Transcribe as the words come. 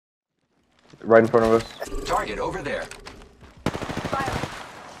right in front of us. Target over there.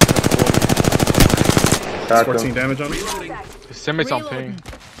 14 damage on him. His teammate's on ping.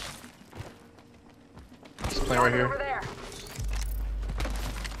 He's playing right here. I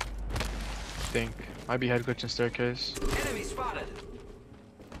think. Might be head glitching staircase. Enemy spotted.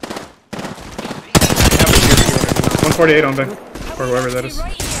 148 on bank. Or whoever that is.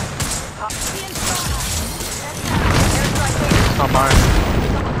 It's not mine.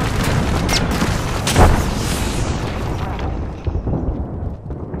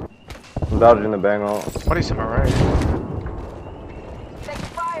 I'm dodging the bang ult. Somebody's to my right. Taking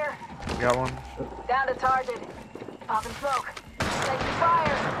fire. Got one. Down to target. Popping smoke. Taking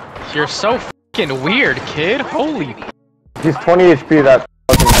fire. You're so fucking weird, kid. Holy. He's 20 HP, that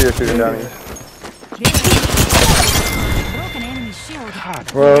fucking fear shooting down here. God.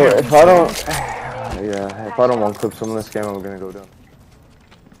 Bro, if I don't... Yeah, if I don't want clip some in this game, I'm gonna go down.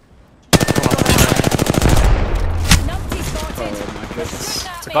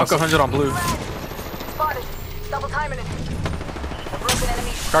 Knock 100 on blue. Spotted. Double timing it. A broken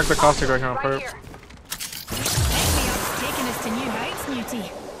enemy. Crack the caustic right here on perp. Taking us to new heights, Newty.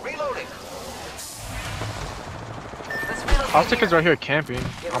 Reloading. Caustic is right here camping.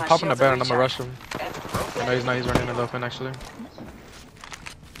 I'm popping the bed and I'm gonna rush him. No, he's not. He's running in the open actually.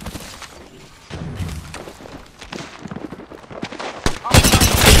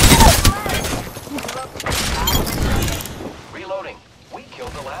 Reloading. We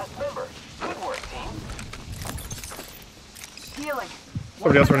killed the last member. Good work, team. Healing.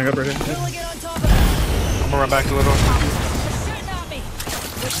 Somebody else running up right here. Get on top of it. I'm gonna run back a little. Shooting at me.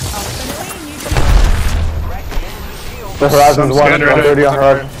 The Horizon's one, scanner right 130 on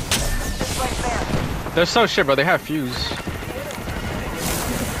Horizon. They're so shit, bro. They have fuse.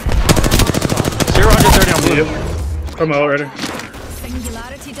 130 on blue. Yep. Come out already.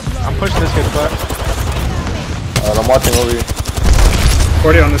 Singularity deployed. I'm pushing this kid back. I'm watching over you.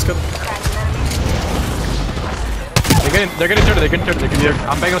 40 on this kid. They're getting turret.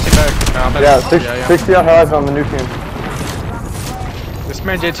 I'm begging to stay back. Yeah, 60 on Horizon on the new team. This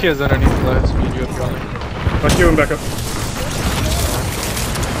man JT is underneath the last me and you have gone. I'll queue him back up.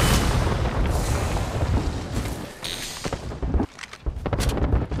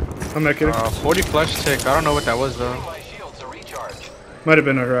 I'm not kidding. 40 flash tick. I don't know what that was though. My shields to recharge. Might have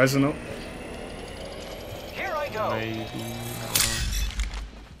been a Horizon ult. Here I go. Maybe.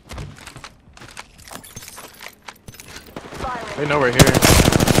 They know we're here.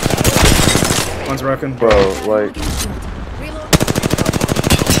 One's rocking. Bro, like,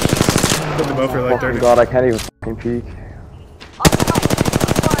 Put the bow for like 30. fucking god, I can't even fucking peek.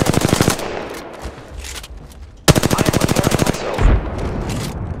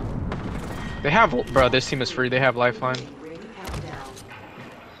 They have, bro. This team is free. They have lifeline.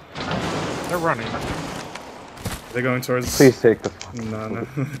 They're running. They're going towards. Please take the No, no.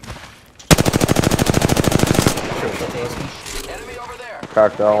 Enemy over there.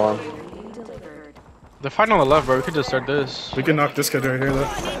 crack that one. They're fighting on the left, bro. We could just start this. We can knock this kid right here though.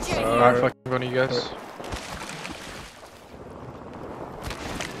 Alright, fucking going to you guys.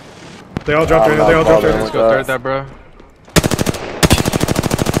 They all dropped right here. They all dropped right Let's here. go third that, bro.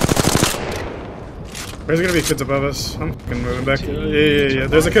 There's gonna be kids above us. I'm fucking moving back. Yeah.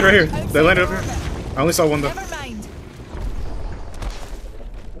 There's a kid right here. They landed up here. I only saw one though. Never mind.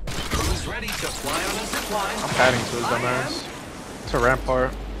 Who's ready to fly on a zip line? I'm padding to his dumbass. It's a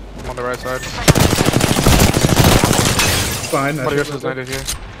rampart. I'm on the right side. Fine. Somebody else has landed here.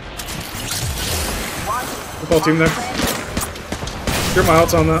 The whole team there. You're my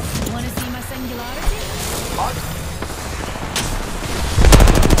ults on that. Want to see my singularity?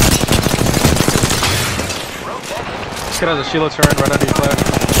 This kid has a shield turret right under your flag.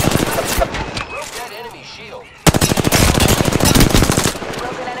 Broke that enemy shield.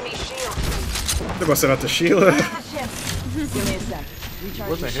 Broken enemy shield. They busted out the shield. Give me a sec.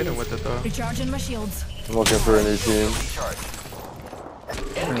 Wasn't hitting with it though. Recharging my shields. I'm looking for a new team. Recharge.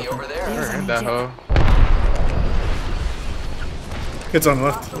 Enemy over there. And that hoe. Kid's on the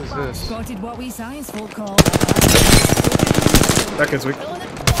left. What is this? Spotted what we science folk call. That kid's weak.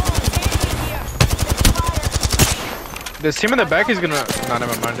 This team in the back is gonna. Nah,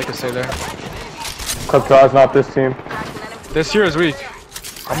 never mind. They can stay there. Clip tries, not this team. This here is weak.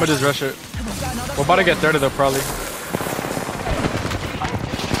 I'm gonna just rush it. We're about to get 30 though, probably.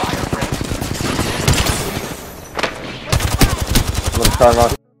 Let's try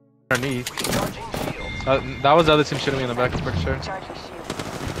not. Underneath. That was the other team shooting me in the back, I'm pretty sure.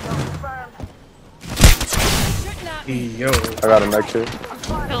 Yo. I got a mech too.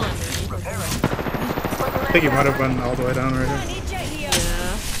 I think he might have went all the way down right here.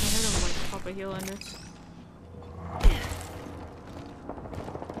 a heal under.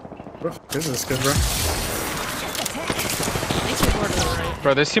 What the fuck is this kid, bro? Makes me more to the right.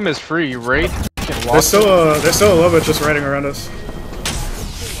 Bro, this team is free. Raid. There's still a little bit just riding around us.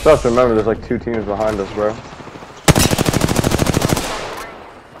 You have to remember, there's like 2 teams behind us, bro.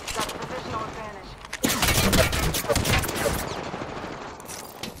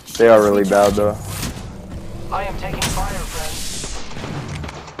 They are really bad, though. I am taking fire, friends.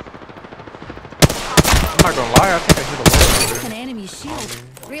 I'm not gonna lie, I think I hit a An lot. enemy shield.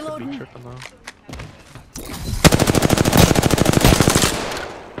 Reloading. Tripping though.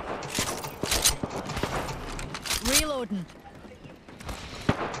 Reloading.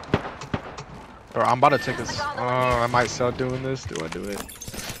 Bro, I'm about to take this. Oh, I might sell doing this. Do I do it?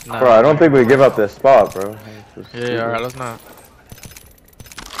 Nah. Bro, I don't think we give up this spot, bro. Yeah, alright, let's not.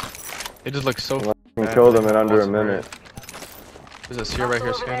 It just looks so. We can kill them in under a minute. There's a seer right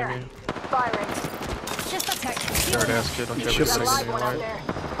here scanning me. Firing. Just a tick. Scared ass kid, don't you ever Just say Live anything one out like. there.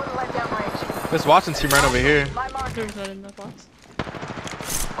 Wouldn't let down range. This Watson team right over here. My marker. Who's that in the box?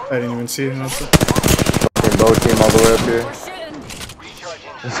 I didn't even see him. Fucking bow team all the way up here. We're shooting.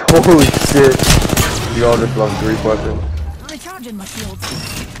 Holy shit. You all just love 3 weapons. Recharging my shields.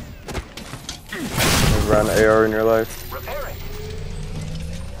 Never ran an AR in your life. Repairing.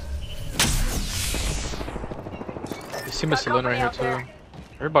 This team is saloon right here too.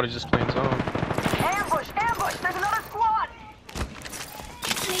 Everybody's just playing zone. Ambush! Ambush! There's another squad!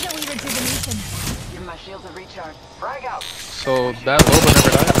 Need a wee rejuvenation. Give my shields a recharge. Frag out. So that Loba never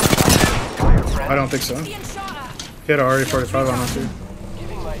died. Fire, friends. I don't think so. Being shot at. He had a RE45 on him too.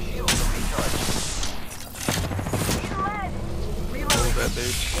 Giving my shields a recharge. He's lead! That Reloading.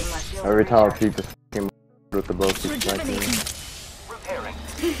 bitch. Give my shields Every a time I recharge. peek this fucking with the bow keeps sniping me. Rejuvenating. Repairing.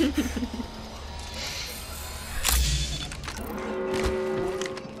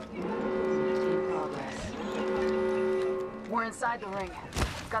 We're inside the ring.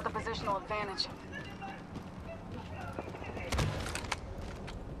 Got the positional advantage.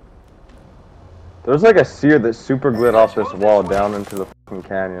 There's like a seer that super glid off this wall down into the fucking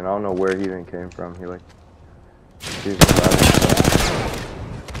canyon. I don't know where he even came from. He like... He's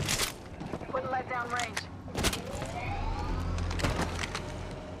Wouldn't let down range.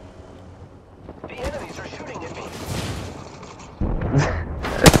 The enemies are shooting at me. Another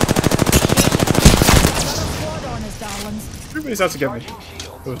squad on us, darlings. Everybody's out to get me.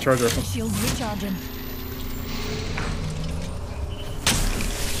 Oh, charge rifle. Shields recharging.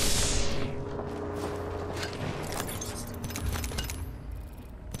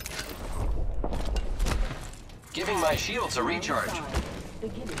 Giving my shields a recharge.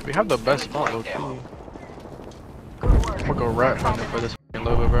 We have the best spot, low key. Ammo. Good work. I'm gonna go rat hunting for this fucking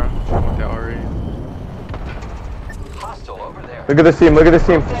Loba, bro. With that RE. Hostile over there. Look at this team, look at this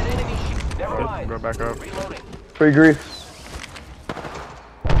team. That enemy shield. Never mind. Bro, back up. Reloading. Free grief.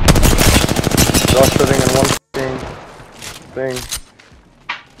 They're all sitting in one thing.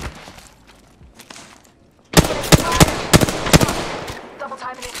 Double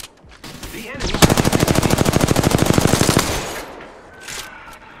timing it. The enemy.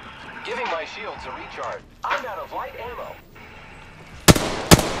 Giving my shields a recharge. I'm out of light ammo.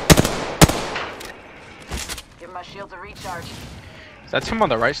 Give my shields a recharge. Is that team on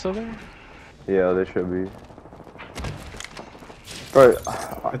the right still there? Yeah, they should be. Bro,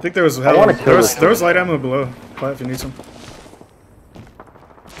 I think there was I wanna kill this there was light ammo below. Play if you need some.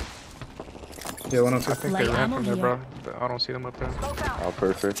 Yeah, 102. I think they Light ran ammo from there, here. bro. I don't see them up there. Smoke out. oh,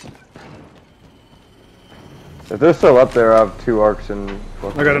 perfect. If they're still up there, I have 2 arcs and...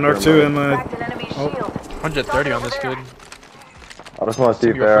 I got an arc 2 in my. Cracked an enemy shield. 130 on this kid. I just want to see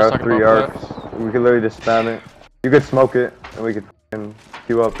if Give me they your have first 3 talk about arcs. We could literally just spam it. You could smoke it, and we could fucking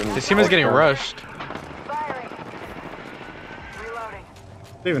queue up and... This team is getting rushed. Firing. Reloading.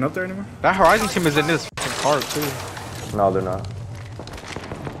 They even up there anymore? That Horizon team is in this fucking cart too. No, they're not.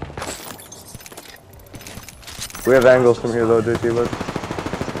 We have angles from here though, JT, look.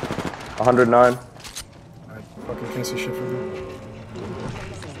 109. I fucking can't see shit from here.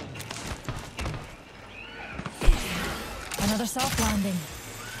 Another soft landing.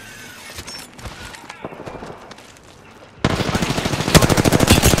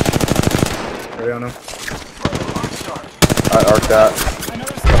 Ariana. I arced that.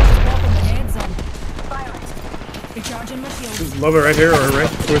 Another squad is popping the heads on. Firing. Recharging my shields. Love it right here or right?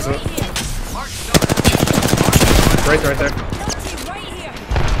 Where's Right it? here. Right there. Naughty, right here.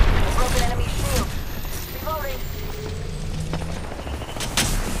 Broken enemy shield. Reloading.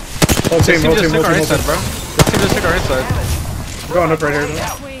 Whole This team, team whole just team, took whole our team, inside, whole bro. team. This team just took our inside. I'm going up right here though.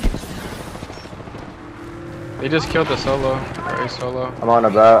 This way. They just killed the solo. Or a solo. I'm on a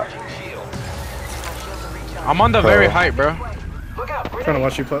bat. I'm on the very height, bro. Trying to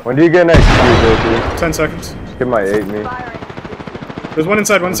watch you play. When do you get next, JT? 10 seconds. Kid might 8 me. There's one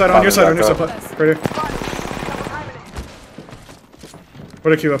inside on your side, right here.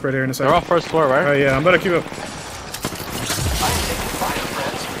 Put a queue up right here in a second. They're all first floor, right? Oh yeah, I'm about to queue up.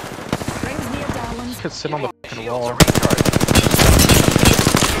 Could sit on the fucking wall.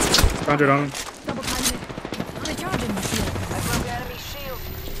 100 on him. Double timing it. Recharging my shield.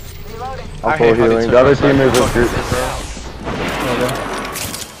 I'm full healing. The other team is a group.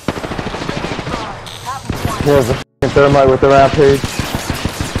 There's a f***ing thermite with the rampage.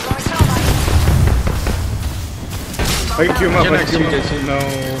 I can queue him up. Get I next can to queue you, him up. JT.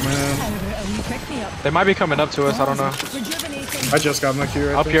 No, man. Pick me up. They might be coming up to us, I don't know. Rejuvenating. I just got my queue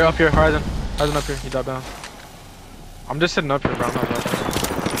right Up there. here, Horizon. Horizon up here, he dropped down. I'm just sitting up here, bro. I'm not dropping.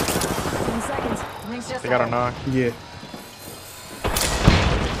 10 seconds. Rings just They got a knock. Yeah.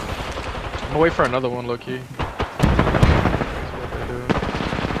 I'm gonna wait for another one, low key. That's what they do.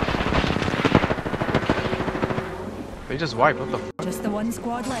 They just wiped, what the f? Just the one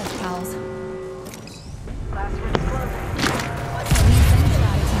squad left, pals.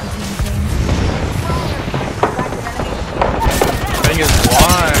 Thing is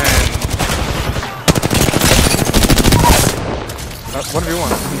blind. That's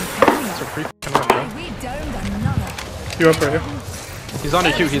 1v1. It's a free f***ing run, bro. We downed another. Queue up right here. He's on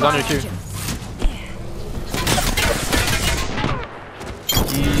your queue, he's on your queue.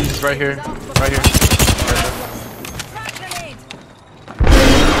 He's right here. Right here. Frag grenade.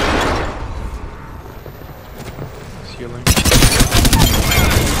 He's healing.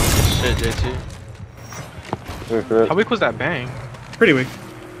 Shit, JT. Wait for it. How weak was that bang? Pretty weak.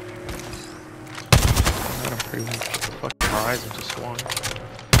 I'm pretty weak. The fucking Horizon just swung.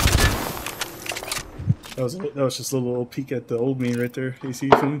 That was just a little peek at the old me right there. AC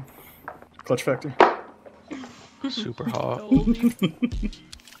from Clutch Factor. Super hot.